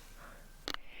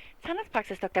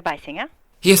 Zahnarztpraxis Dr. Beisinger?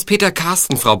 Hier ist Peter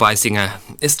Carsten, Frau Beisinger.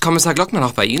 Ist Kommissar Glockner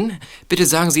noch bei Ihnen? Bitte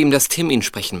sagen Sie ihm, dass Tim ihn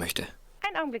sprechen möchte.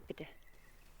 Einen Augenblick, bitte.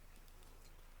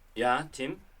 Ja,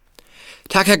 Tim?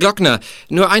 Tag, Herr Glockner.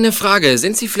 Nur eine Frage.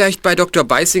 Sind Sie vielleicht bei Dr.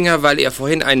 Beisinger, weil er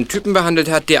vorhin einen Typen behandelt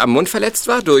hat, der am Mund verletzt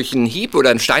war? Durch einen Hieb oder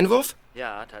einen Steinwurf?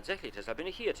 Ja, tatsächlich. Deshalb bin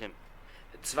ich hier, Tim.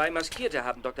 2 Maskierte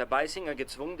haben Dr. Beisinger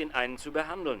gezwungen, den einen zu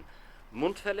behandeln.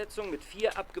 Mundverletzung mit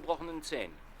 4 abgebrochenen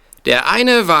Zähnen. Der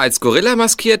eine war als Gorilla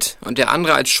maskiert und der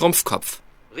andere als Schrumpfkopf.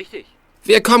 Richtig.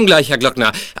 Wir kommen gleich, Herr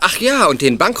Glockner. Ach ja, und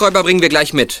den Bankräuber bringen wir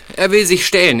gleich mit. Er will sich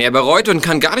stellen. Er bereut und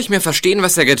kann gar nicht mehr verstehen,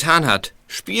 was er getan hat.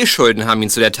 Spielschulden haben ihn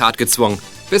zu der Tat gezwungen.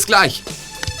 Bis gleich.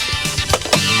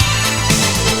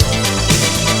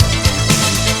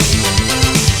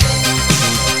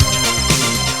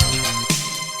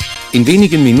 In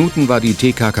wenigen Minuten war die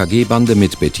TKKG-Bande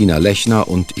mit Bettina Lechner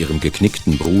und ihrem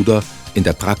geknickten Bruder in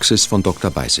der Praxis von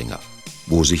Dr. Beisinger,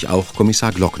 wo sich auch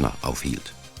Kommissar Glockner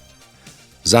aufhielt.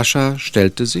 Sascha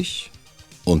stellte sich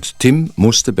und Tim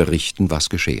musste berichten, was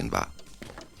geschehen war.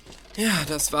 Ja,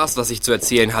 das war's, was ich zu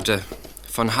erzählen hatte.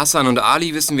 Von Hassan und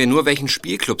Ali wissen wir nur, welchen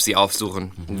Spielclub sie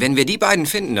aufsuchen. Wenn wir die beiden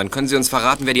finden, dann können sie uns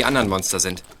verraten, wer die anderen Monster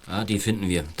sind. Ah, die finden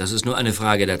wir. Das ist nur eine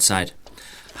Frage der Zeit.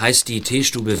 Heißt die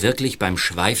Teestube wirklich beim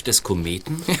Schweif des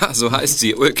Kometen? Ja, so heißt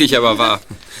sie. Ulkig, aber wahr.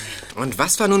 Und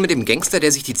was war nun mit dem Gangster,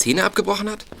 der sich die Zähne abgebrochen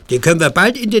hat? Den können wir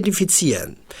bald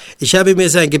identifizieren. Ich habe mir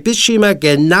sein Gebissschema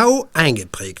genau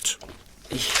eingeprägt.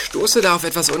 Ich stoße da auf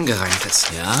etwas Ungereimtes.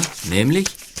 Ja, nämlich?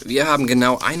 Wir haben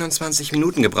genau 21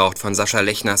 Minuten gebraucht von Sascha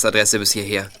Lechners Adresse bis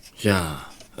hierher. Ja,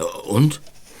 und?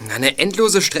 Eine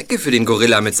endlose Strecke für den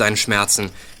Gorilla mit seinen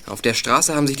Schmerzen. Auf der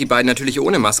Straße haben sich die beiden natürlich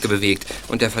ohne Maske bewegt.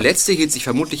 Und der Verletzte hielt sich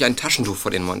vermutlich ein Taschentuch vor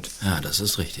den Mund. Ja, das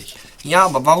ist richtig. Ja,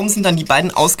 aber warum sind dann die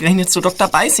beiden ausgerechnet zu Dr.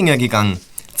 Beisinger gegangen?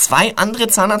 2 andere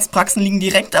Zahnarztpraxen liegen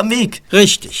direkt am Weg.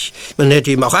 Richtig. Man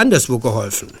hätte ihm auch anderswo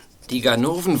geholfen. Die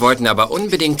Ganoven wollten aber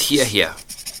unbedingt hierher.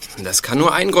 Das kann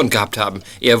nur einen Grund gehabt haben.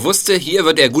 Er wusste, hier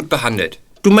wird er gut behandelt.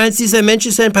 Du meinst, dieser Mensch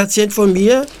ist ein Patient von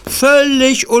mir?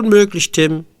 Völlig unmöglich,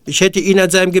 Tim. Ich hätte ihn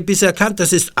an seinem Gebiss erkannt,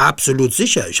 das ist absolut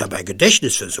sicher. Ich habe ein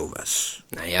Gedächtnis für sowas.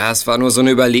 Naja, es war nur so eine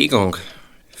Überlegung.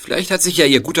 Vielleicht hat sich ja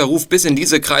ihr guter Ruf bis in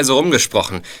diese Kreise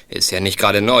rumgesprochen. Ist ja nicht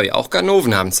gerade neu. Auch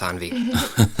Ganoven haben Zahnweh.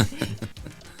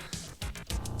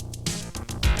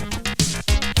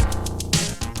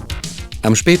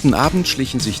 Am späten Abend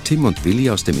schlichen sich Tim und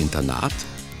Willi aus dem Internat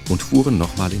und fuhren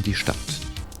nochmal in die Stadt.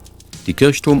 Die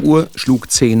Kirchturmuhr schlug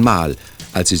 10-mal,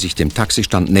 als sie sich dem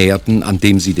Taxistand näherten, an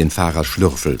dem sie den Fahrer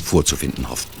Schlürfel vorzufinden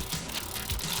hofften.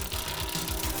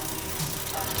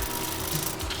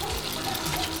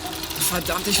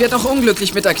 Verdammt, ich werde noch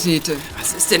unglücklich mit der Knete.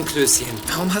 Was ist denn, Klößchen?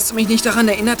 Warum hast du mich nicht daran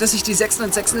erinnert, dass ich die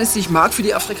 666 Mark für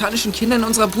die afrikanischen Kinder in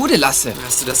unserer Bude lasse?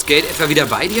 Hast du das Geld etwa wieder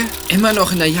bei dir? Immer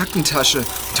noch in der Jackentasche.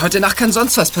 Und heute Nacht kann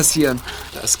sonst was passieren.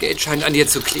 Das Geld scheint an dir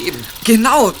zu kleben.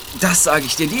 Genau, das sage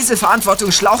ich dir. Diese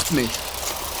Verantwortung schlaucht mich.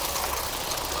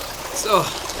 So,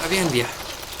 da wären wir.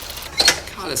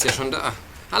 Karl ist ja schon da.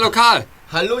 Hallo, Karl.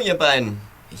 Hallo, ihr beiden.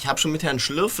 Ich habe schon mit Herrn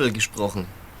Schlürfel gesprochen.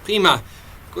 Prima.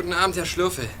 Guten Abend, Herr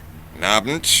Schlürfel. Guten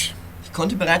Abend. Ich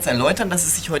konnte bereits erläutern, dass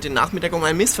es sich heute Nachmittag um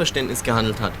ein Missverständnis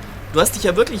gehandelt hat. Du hast dich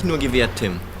ja wirklich nur gewehrt,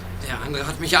 Tim. Der andere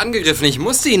hat mich angegriffen. Ich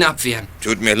musste ihn abwehren.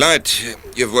 Tut mir leid.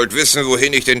 Ihr wollt wissen,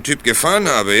 wohin ich den Typ gefahren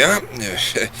habe, ja?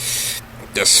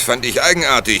 Das fand ich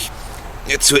eigenartig.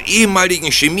 Zur ehemaligen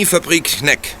Chemiefabrik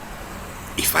Kneck.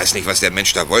 Ich weiß nicht, was der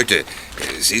Mensch da wollte.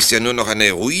 Sie ist ja nur noch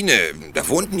eine Ruine. Da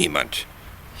wohnt niemand.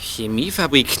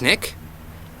 Chemiefabrik Kneck?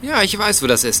 Ja, ich weiß, wo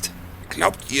das ist.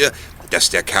 Glaubt ihr, dass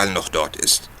der Kerl noch dort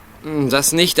ist?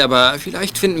 Das nicht, aber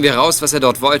vielleicht finden wir raus, was er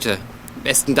dort wollte.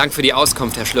 Besten Dank für die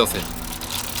Auskunft, Herr Schlürfel.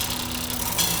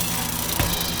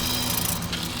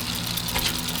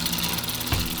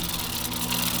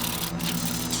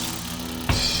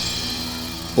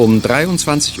 Um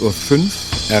 23:05 Uhr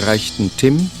erreichten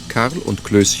Tim, Karl und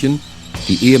Klößchen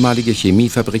die ehemalige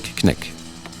Chemiefabrik Kneck.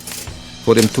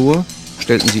 Vor dem Tor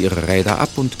stellten sie ihre Räder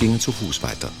ab und gingen zu Fuß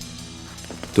weiter.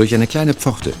 Durch eine kleine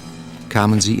Pforte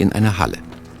kamen sie in eine Halle.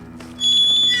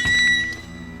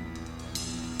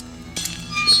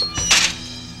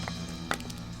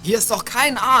 Hier ist doch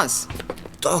kein Aas.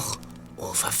 Doch.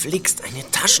 Oh, verflixt,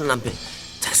 eine Taschenlampe.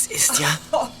 Das ist ja...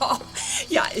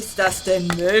 Ja, ist das denn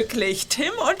möglich?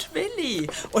 Tim und Willi?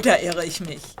 Oder irre ich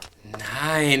mich?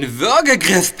 Nein,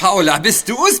 Würgegriff, Paula. Bist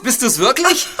du's? Bist du's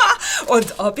wirklich?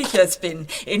 Und ob ich es bin,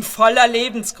 in voller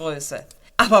Lebensgröße.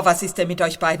 Aber was ist denn mit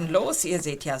euch beiden los? Ihr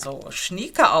seht ja so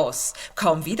schnieke aus,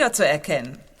 kaum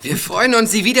wiederzuerkennen. Wir freuen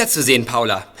uns, Sie wiederzusehen,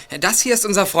 Paula. Das hier ist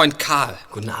unser Freund Karl.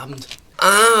 Guten Abend.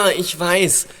 Ah, ich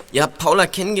weiß. Ihr habt Paula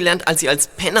kennengelernt, als ihr als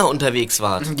Penner unterwegs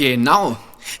wart. Genau.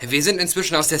 Wir sind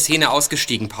inzwischen aus der Szene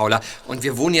ausgestiegen, Paula. Und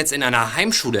wir wohnen jetzt in einer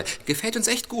Heimschule. Gefällt uns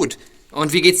echt gut.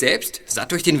 Und wie geht's selbst?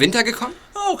 Satt durch den Winter gekommen?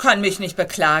 Oh, kann mich nicht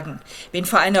beklagen. Bin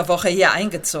vor einer Woche hier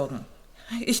eingezogen.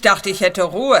 Ich dachte, ich hätte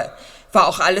Ruhe. War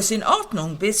auch alles in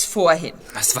Ordnung, bis vorhin.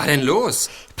 Was war denn los?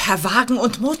 Per Wagen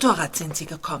und Motorrad sind sie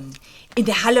gekommen. In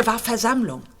der Halle war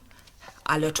Versammlung.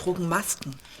 Alle trugen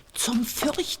Masken. Zum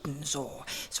Fürchten, so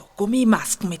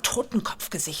Gummimasken mit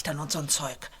Totenkopfgesichtern und so'n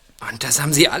Zeug. Und das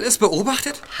haben Sie alles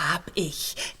beobachtet? Hab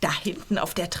ich. Da hinten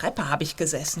auf der Treppe habe ich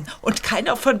gesessen. Und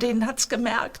keiner von denen hat's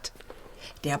gemerkt.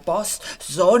 Der Boss,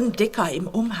 so ein Dicker im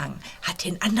Umhang, hat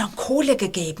den anderen Kohle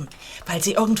gegeben, weil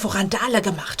sie irgendwo Randale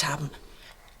gemacht haben.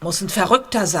 Muss ein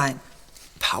Verrückter sein.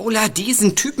 Paula,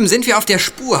 diesen Typen sind wir auf der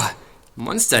Spur.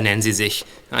 Monster nennen sie sich.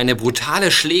 Eine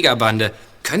brutale Schlägerbande.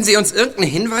 Können Sie uns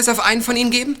irgendeinen Hinweis auf einen von ihnen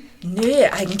geben? Nee,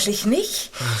 eigentlich nicht.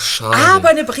 Ach, schade. Aber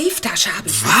eine Brieftasche habe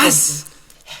ich gefunden.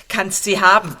 Kannst sie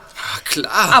haben. Ach,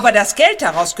 klar. Aber das Geld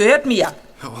daraus gehört mir.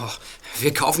 Oh,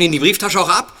 wir kaufen Ihnen die Brieftasche auch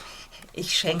ab?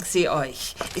 Ich schenke sie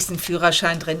euch. Ist ein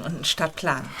Führerschein drin und ein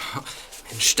Stadtplan.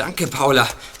 Mensch, danke, Paula.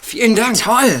 Vielen Dank.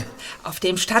 Toll. Auf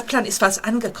dem Stadtplan ist was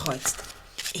angekreuzt.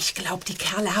 Ich glaube, die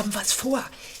Kerle haben was vor.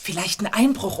 Vielleicht ein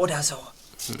Einbruch oder so.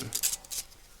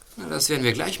 Na, das werden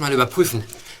wir gleich mal überprüfen.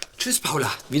 Tschüss,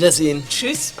 Paula. Wiedersehen.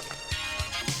 Tschüss.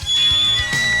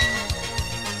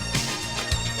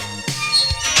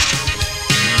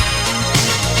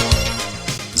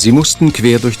 Sie mussten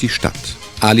quer durch die Stadt.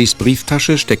 Alis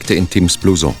Brieftasche steckte in Tims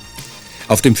Blouson.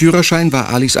 Auf dem Führerschein war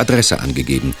Alis Adresse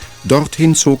angegeben.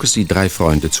 Dorthin zog es die drei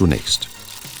Freunde zunächst.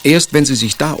 Erst wenn sie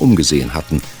sich da umgesehen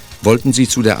hatten, wollten sie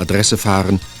zu der Adresse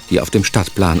fahren, die auf dem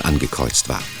Stadtplan angekreuzt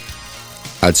war.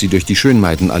 Als sie durch die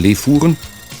Schönmeidenallee fuhren,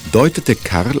 deutete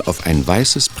Karl auf ein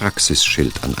weißes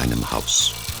Praxisschild an einem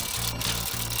Haus.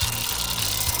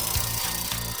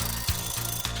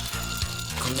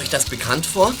 Kommt euch das bekannt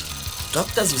vor?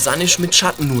 Dr. Susanne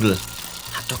Schmidt-Schattenudel.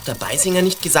 Hat Dr. Beisinger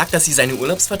nicht gesagt, dass sie seine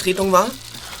Urlaubsvertretung war?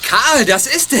 Karl, das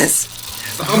ist es!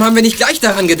 Warum haben wir nicht gleich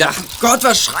daran gedacht? Gott,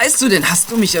 was schreist du denn? Hast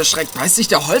du mich erschreckt? Beißt dich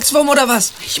der Holzwurm oder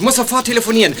was? Ich muss sofort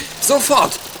telefonieren.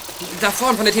 Sofort! Da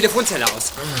vorn von der Telefonzelle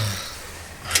aus.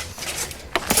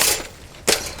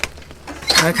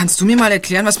 Karl, kannst du mir mal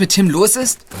erklären, was mit Tim los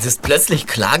ist? Es ist plötzlich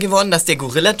klar geworden, dass der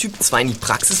Gorilla-Typ zwar in die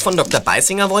Praxis von Dr.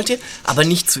 Beisinger wollte, aber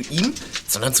nicht zu ihm,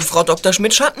 sondern zu Frau Dr.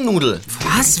 Schmidt-Schattenudel.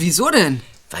 Was? Wieso denn?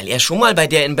 Weil er schon mal bei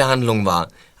der in Behandlung war,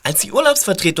 als sie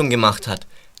Urlaubsvertretung gemacht hat.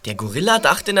 Der Gorilla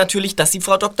dachte natürlich, dass sie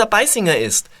Frau Dr. Beisinger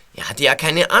ist. Er hatte ja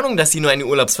keine Ahnung, dass sie nur eine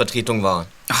Urlaubsvertretung war.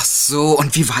 Ach so,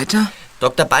 und wie weiter?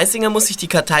 Dr. Beisinger muss sich die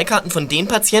Karteikarten von den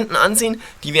Patienten ansehen,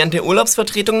 die während der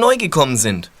Urlaubsvertretung neu gekommen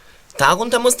sind.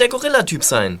 Darunter muss der Gorilla-Typ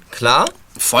sein, klar?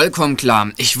 Vollkommen klar.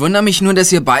 Ich wundere mich nur,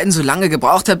 dass ihr beiden so lange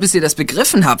gebraucht habt, bis ihr das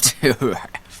begriffen habt. Treffer,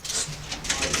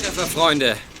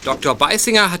 Freunde. Dr.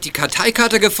 Beisinger hat die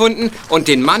Karteikarte gefunden und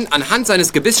den Mann anhand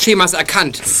seines Gebissschemas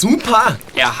erkannt. Super!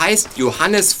 Er heißt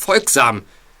Johannes Volksam.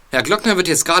 Herr Glockner wird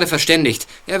jetzt gerade verständigt.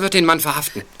 Er wird den Mann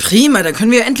verhaften. Prima, dann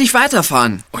können wir endlich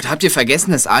weiterfahren. Oder habt ihr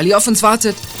vergessen, dass Ali auf uns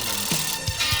wartet?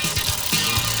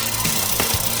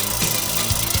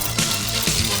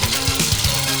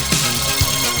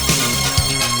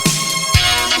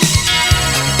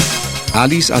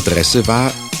 Alis Adresse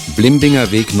war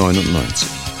Blimbinger Weg 99.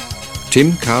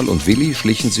 Tim, Karl und Willi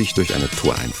schlichen sich durch eine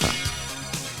Toreinfahrt.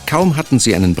 Kaum hatten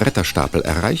sie einen Bretterstapel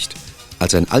erreicht,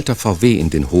 als ein alter VW in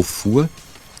den Hof fuhr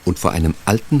und vor einem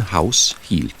alten Haus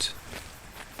hielt.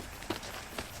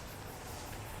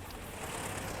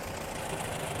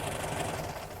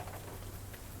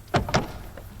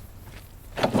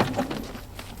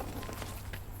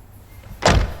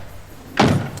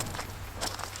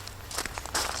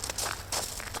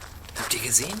 Habt ihr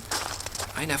gesehen?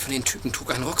 Einer von den Typen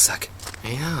trug einen Rucksack.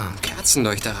 Ja.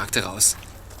 Kerzenleuchter ragte raus.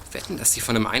 Wetten, dass die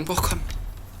von einem Einbruch kommen?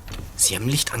 Sie haben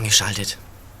Licht angeschaltet.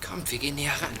 Kommt, wir gehen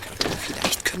näher ran.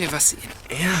 Vielleicht können wir was sehen.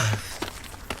 Ja.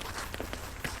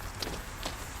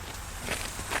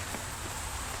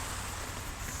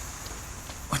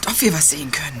 Und ob wir was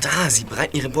sehen können? Da, sie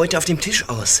breiten ihre Beute auf dem Tisch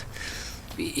aus.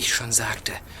 Wie ich schon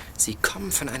sagte, sie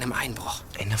kommen von einem Einbruch.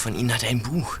 Einer von ihnen hat ein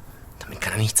Buch. Damit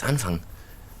kann er nichts anfangen.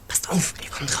 Passt auf, er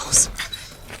kommt raus.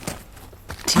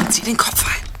 Tim, zieh den Kopf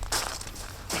ein.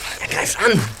 Er greift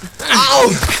an. Au!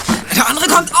 Der andere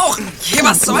kommt auch. Hier,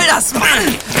 was soll das, Mann?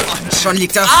 Und schon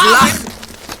liegt er flach.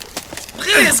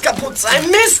 Brille ist kaputt, sein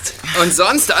Mist! Und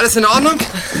sonst, alles in Ordnung?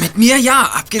 Mit mir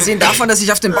ja, abgesehen davon, dass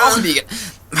ich auf dem Bauch liege.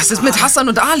 Was ist mit Hassan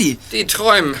und Ali? Die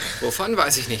träumen. Wovon,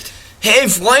 weiß ich nicht. Hey,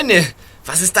 Freunde!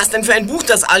 Was ist das denn für ein Buch,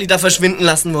 das Ali da verschwinden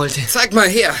lassen wollte? Zeig mal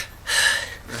her.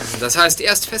 Das heißt,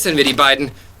 erst fesseln wir die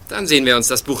beiden. Dann sehen wir uns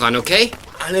das Buch an, okay?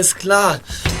 Alles klar.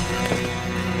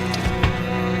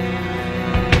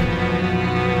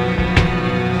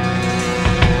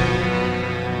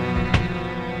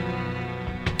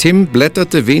 Tim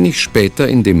blätterte wenig später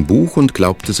in dem Buch und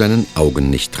glaubte seinen Augen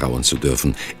nicht trauen zu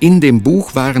dürfen. In dem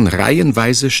Buch waren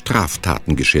reihenweise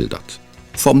Straftaten geschildert.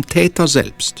 Vom Täter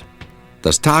selbst.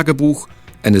 Das Tagebuch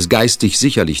eines geistig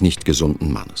sicherlich nicht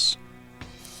gesunden Mannes.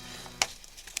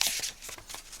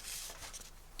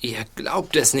 Ihr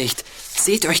glaubt es nicht.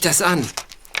 Seht euch das an.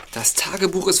 Das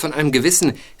Tagebuch ist von einem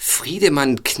gewissen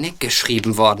Friedemann Kneck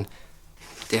geschrieben worden.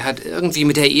 Der hat irgendwie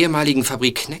mit der ehemaligen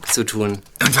Fabrik Kneck zu tun.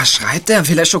 Und was schreibt er?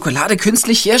 Will er Schokolade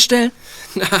künstlich herstellen?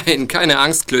 Nein, keine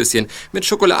Angst, Klößchen. Mit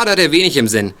Schokolade hat er wenig im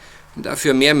Sinn.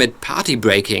 Dafür mehr mit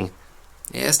Partybreaking.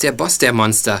 Er ist der Boss der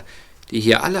Monster, die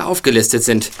hier alle aufgelistet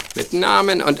sind. Mit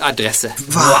Namen und Adresse.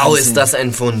 Wow, ist das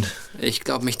ein Fund. Ich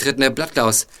glaube, mich tritt eine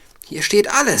Blattlaus. Hier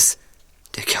steht alles.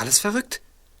 Der Kerl ist verrückt.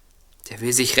 Der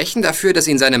will sich rächen dafür, dass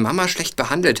ihn seine Mama schlecht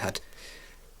behandelt hat.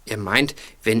 Er meint,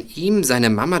 wenn ihm seine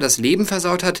Mama das Leben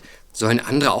versaut hat, sollen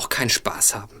andere auch keinen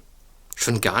Spaß haben.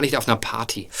 Schon gar nicht auf einer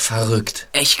Party. Verrückt.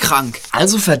 Echt krank.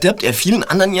 Also verdirbt er vielen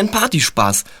anderen ihren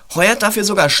Partyspaß, heuert dafür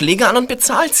sogar Schläger an und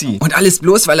bezahlt sie. Und alles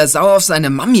bloß, weil er sauer auf seine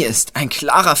Mami ist. Ein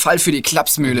klarer Fall für die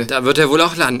Klapsmühle. Da wird er wohl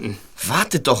auch landen.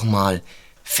 Wartet doch mal.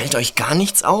 Fällt euch gar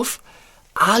nichts auf?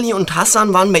 Ali und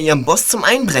Hassan waren bei ihrem Boss zum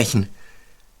Einbrechen.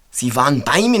 Sie waren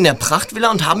bei ihm in der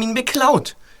Prachtvilla und haben ihn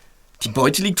beklaut. Die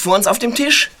Beute liegt vor uns auf dem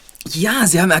Tisch. Ja,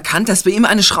 sie haben erkannt, dass bei ihm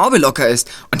eine Schraube locker ist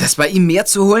und dass bei ihm mehr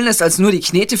zu holen ist als nur die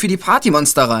Knete für die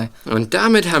Partymonsterei. Und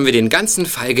damit haben wir den ganzen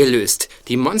Fall gelöst.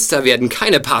 Die Monster werden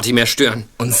keine Party mehr stören.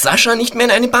 Und Sascha nicht mehr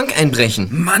in eine Bank einbrechen.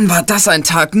 Mann, war das ein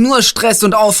Tag, nur Stress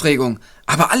und Aufregung.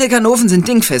 Aber alle Ganoven sind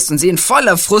dingfest und sehen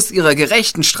voller Frust ihrer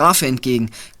gerechten Strafe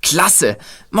entgegen. Klasse.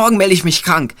 Morgen melde ich mich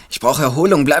krank. Ich brauche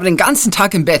Erholung, bleibe den ganzen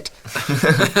Tag im Bett.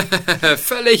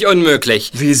 Völlig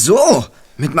unmöglich. Wieso?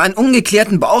 Mit meinen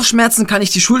ungeklärten Bauchschmerzen kann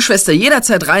ich die Schulschwester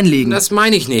jederzeit reinlegen. Das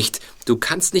meine ich nicht. Du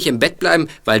kannst nicht im Bett bleiben,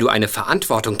 weil du eine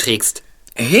Verantwortung trägst.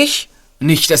 Ich?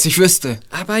 Nicht, dass ich wüsste.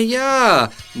 Aber ja,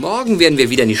 morgen werden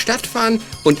wir wieder in die Stadt fahren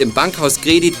und im Bankhaus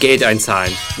Credit Geld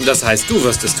einzahlen. Das heißt, du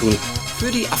wirst es tun. Für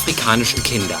die afrikanischen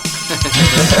Kinder.